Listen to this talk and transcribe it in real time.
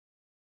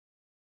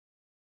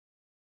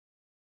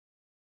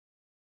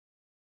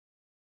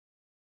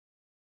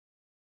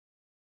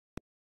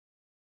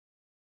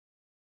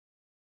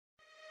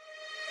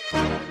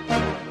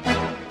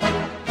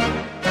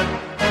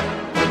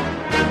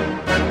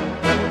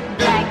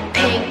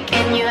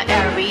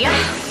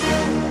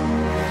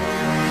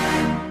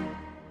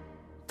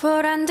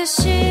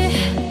듯이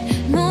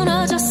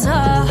무너졌어.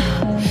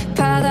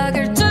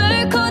 바닥을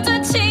뚫고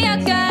저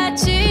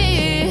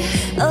치아까지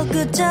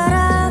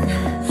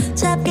엊그처럼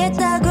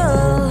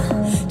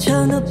잡겠다고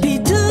저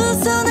높이 두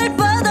손을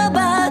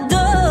뻗어봐도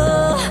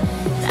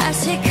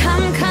다시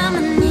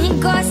캄캄한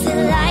이곳에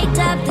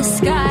light up the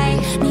sky.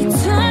 네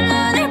두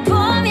눈을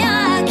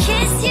보며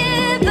kiss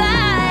you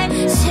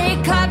bye.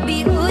 실컷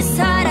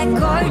비웃어라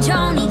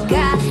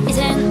꼴좋으니까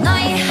이제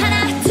너희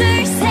하나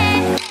둘 셋.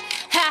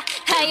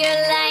 How you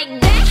like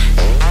that?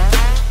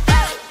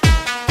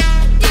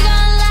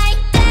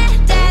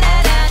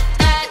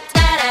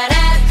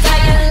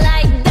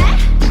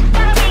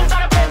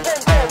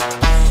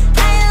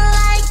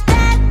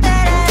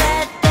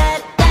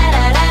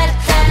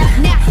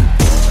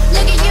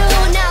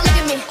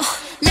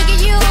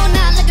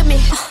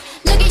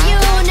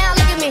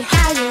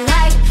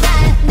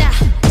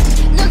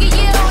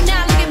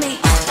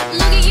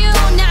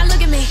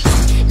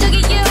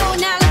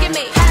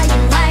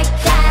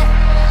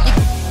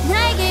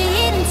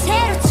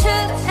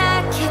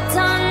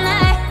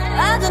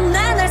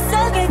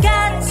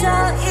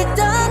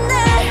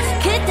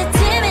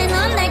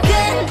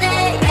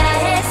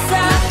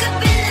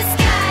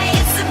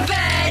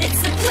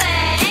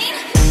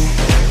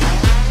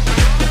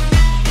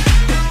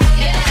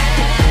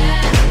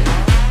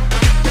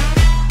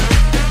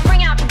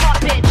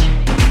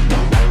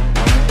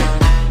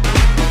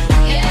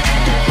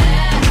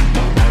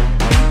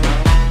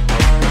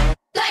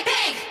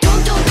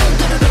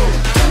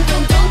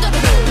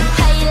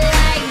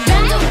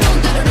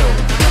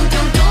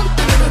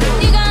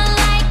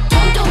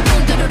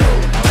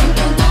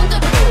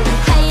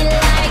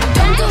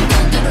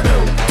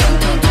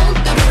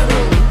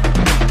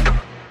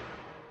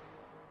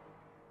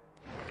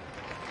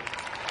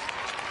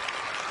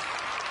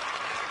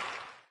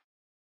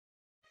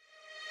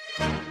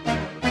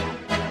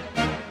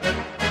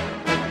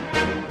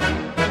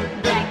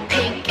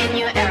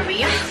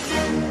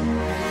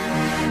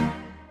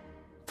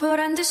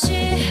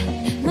 보란듯이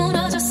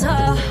무너졌어.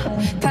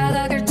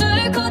 바닥을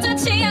뚫고 저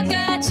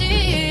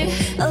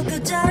치아까지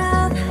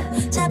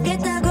엊그처럼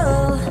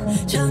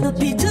잡겠다고 저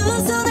높이 두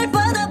손을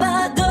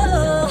뻗어봐도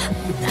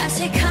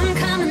다시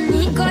캄캄한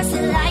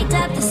이곳에 light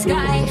up the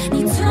sky.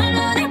 네 두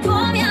눈을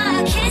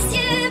보며 kiss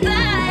you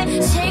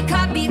bye.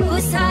 실컷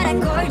비웃어라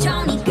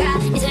꼴좋으니까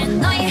이제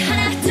너희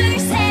하나 둘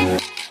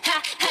셋.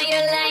 How you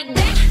like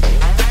that?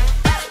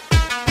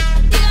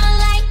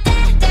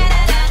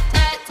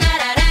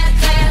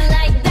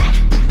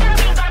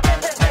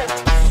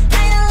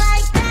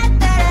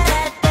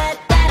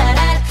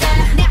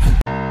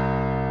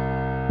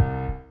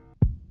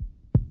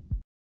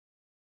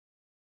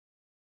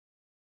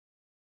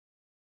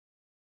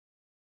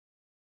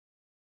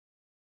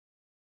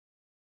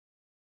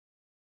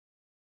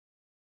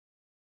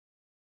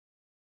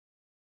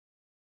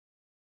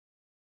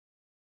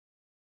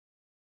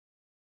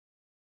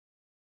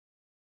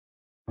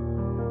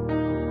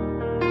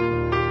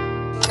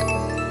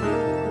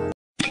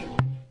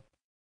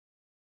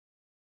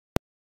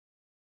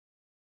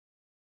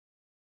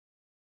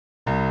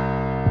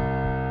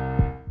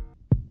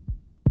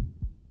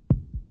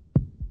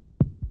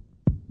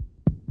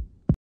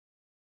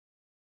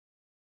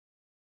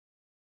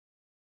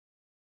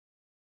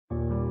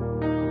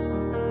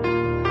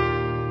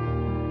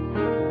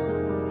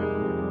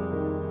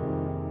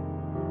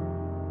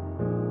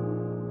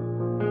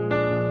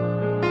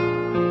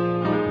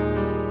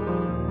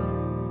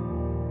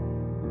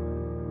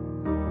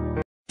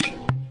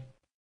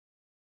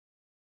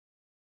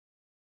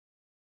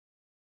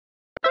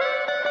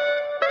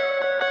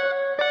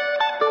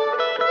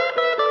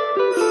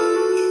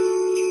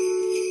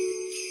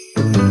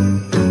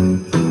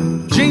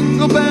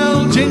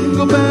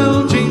 Jingle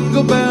bell,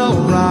 jingle bell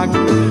rock.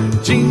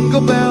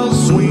 Jingle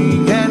bells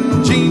swing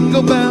and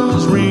jingle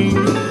bells ring.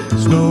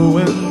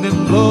 Snowing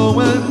and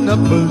blowing up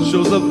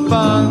bushels of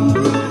fun.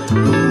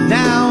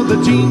 Now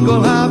the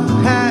jingle hop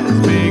has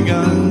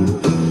begun.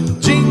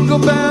 Jingle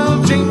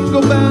bell,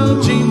 jingle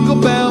bell, jingle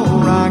bell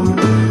rock.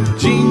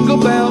 Jingle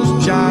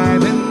bells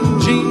chiming,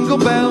 jingle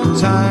bell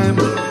time.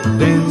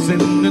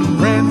 Dancing and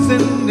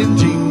prancing in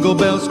Jingle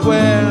Bell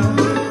Square.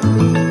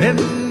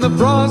 In the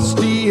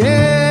frosty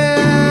air.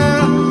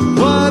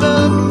 What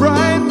a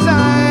bright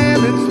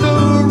time, it's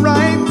the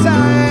right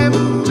time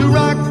to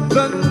rock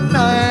the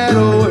night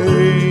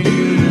away.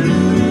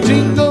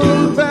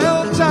 Jingle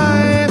bell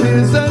time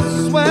is a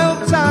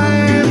swell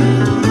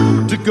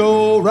time to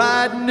go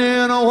riding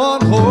in a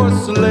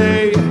one-horse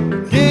sleigh.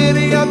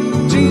 Giddy up,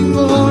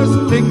 jingle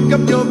horse, pick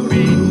up your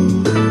feet.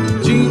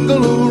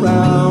 Jingle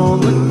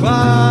around the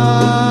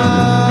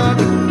clock.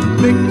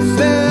 Mix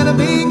and a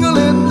mingle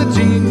in the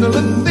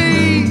jingling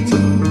feet.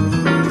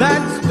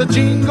 That's the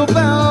Jingle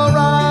Bell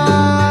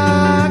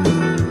Rock.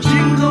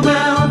 Jingle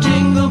bell,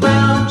 jingle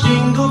bell,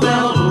 jingle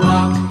bell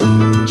rock.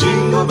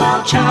 Jingle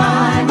bell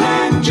chime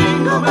and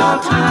jingle bell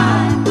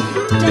time.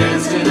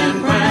 Dancing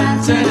and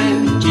prancing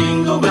in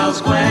Jingle Bell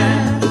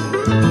Square.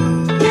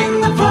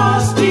 In the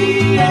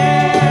frosty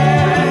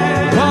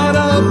air. What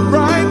a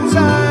bright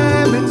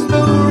time, it's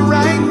the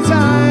right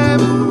time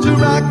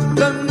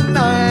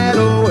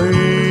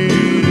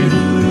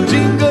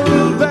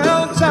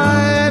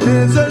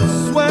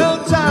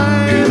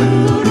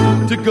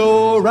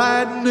go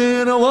riding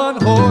in a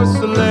one-horse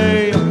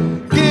sleigh.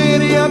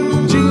 Giddy up,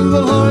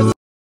 jingle horse.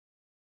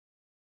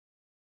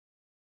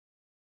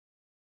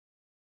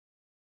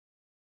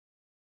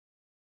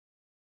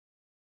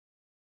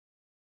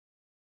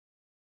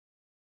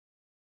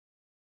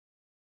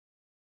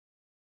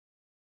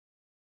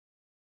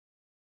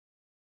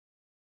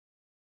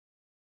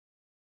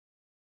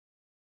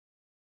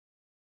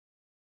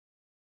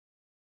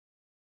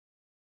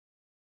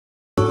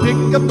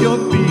 Pick up your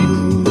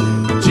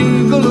feet,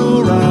 jingle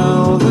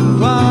around the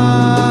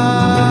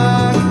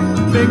clock.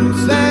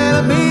 Mix and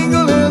a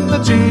mingle in the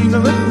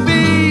jingling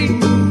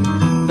feet.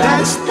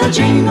 That's the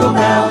jingle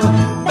bell,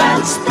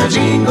 that's the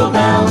jingle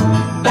bell,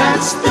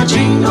 that's the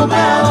jingle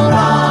bell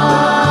rock.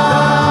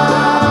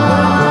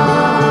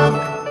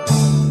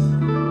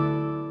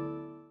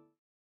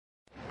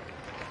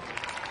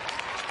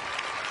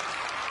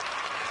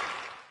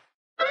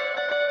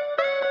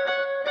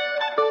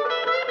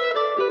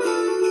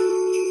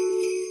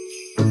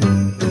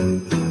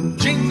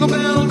 Jingle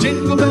bell,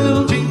 jingle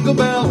bell, jingle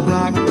bell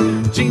rock.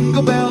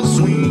 Jingle bells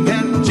swing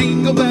and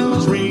jingle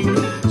bells ring.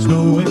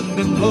 Snowing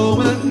and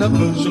blowing up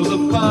bushels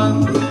of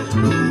fun.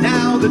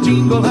 Now the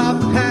jingle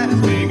hop has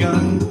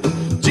begun.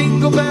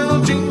 Jingle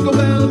bell, jingle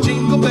bell,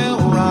 jingle bell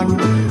rock.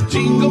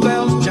 Jingle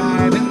bells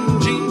chiming,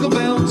 jingle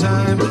bell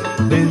time.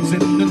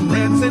 Dancing and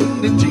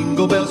prancing in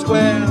Jingle Bell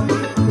Square.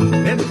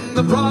 In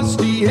the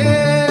frosty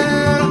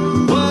air,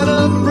 what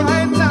a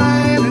bright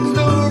time. It's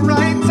the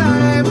right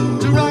time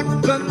to rock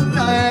the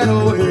night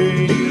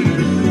away.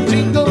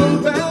 Jingle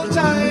bell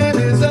time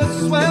is a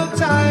swell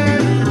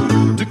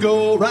time to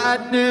go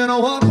riding in a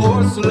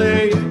one-horse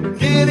sleigh.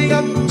 Giddy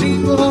up,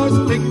 jingle horse,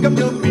 pick up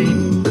your feet.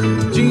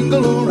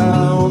 Jingle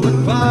around the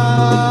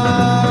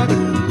clock.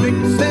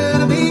 Mix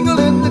and a mingle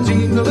in the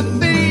jingling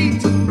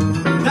feet.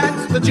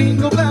 That's the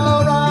Jingle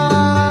Bell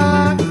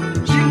rock.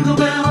 Jingle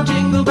bell,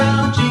 jingle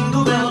bell,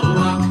 jingle bell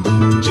rock.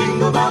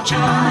 Jingle bell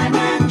chime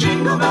and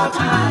jingle bell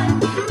time.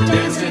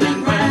 Dancing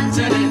and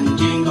prancing in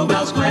Jingle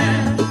Bell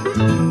Square.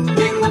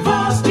 In the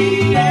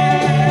frosty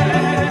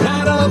air.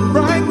 What a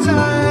bright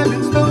time,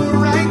 it's the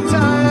right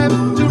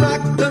time to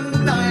rock the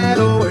night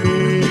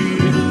away.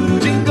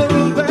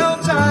 Jingle bell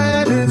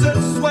time is a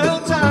swell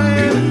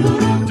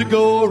time to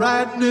go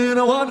riding in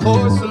a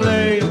one-horse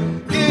sleigh.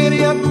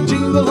 Giddy up,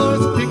 jingle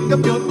horse, pick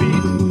up your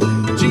feet.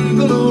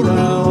 Jingle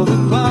around the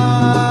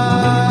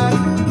clock.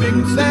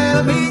 Mix and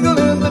a mingle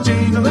in the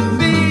jingling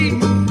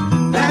feet.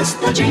 That's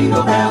the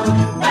jingle bell,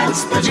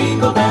 that's the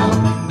jingle bell,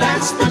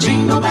 that's the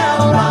jingle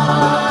bell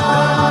rock.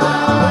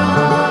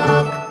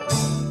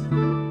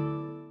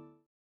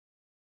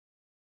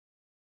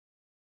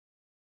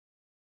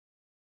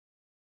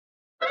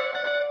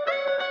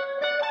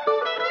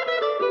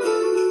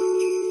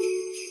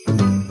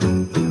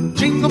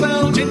 Jingle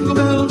bell, jingle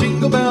bell,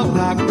 jingle bell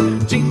rock.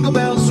 Jingle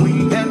bells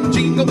swing and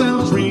jingle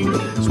bells ring.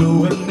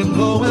 Snowing and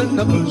blowing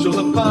up bushels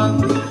of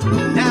fun.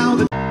 Now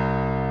the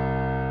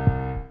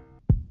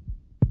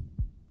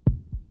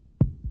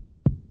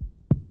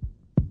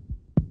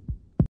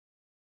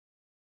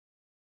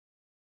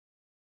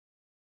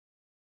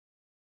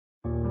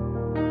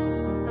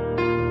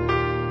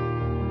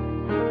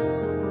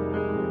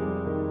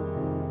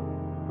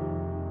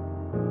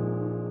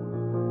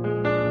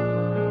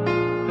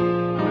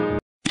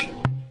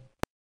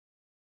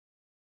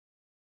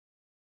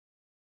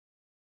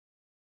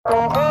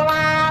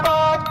무궁화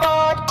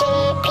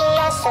꽃꽃이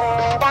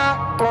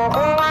피었습니다.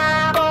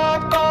 무궁화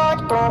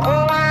꽃꽃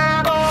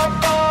무궁화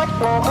꽃꽃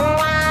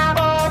무궁화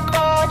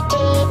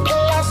꽃꽃이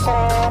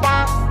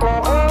피었습니다.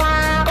 무궁화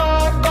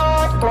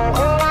꽃꽃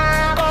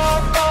무궁화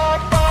꽃꽃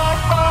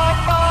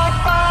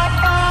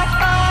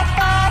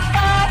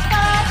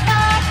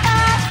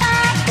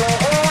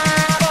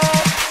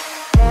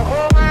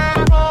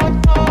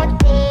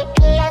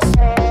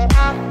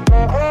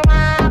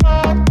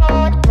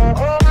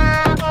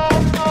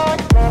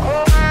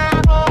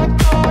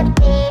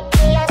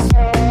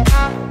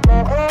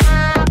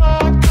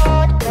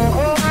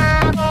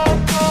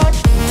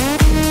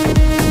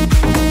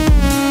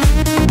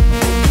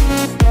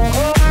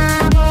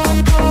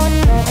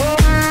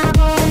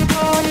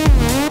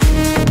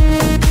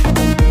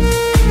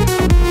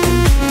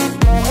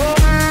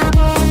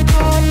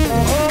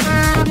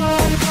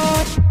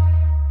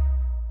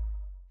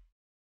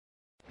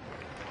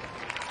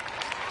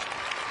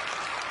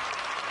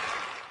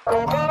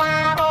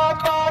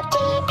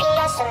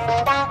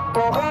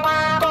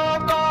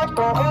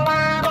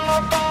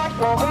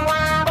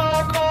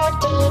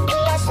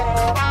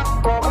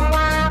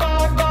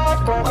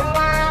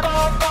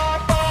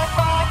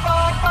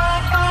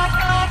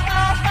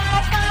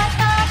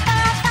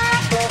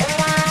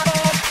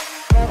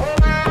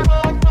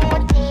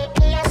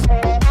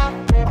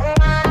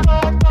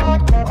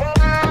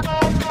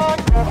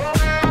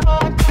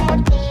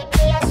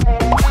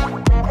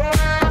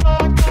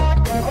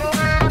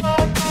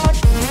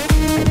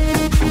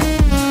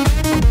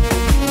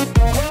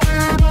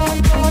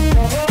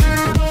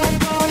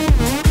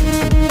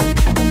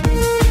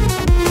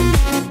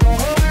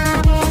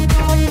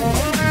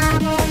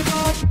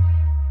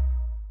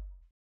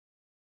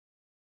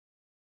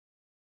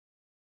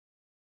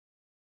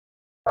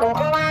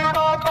무궁화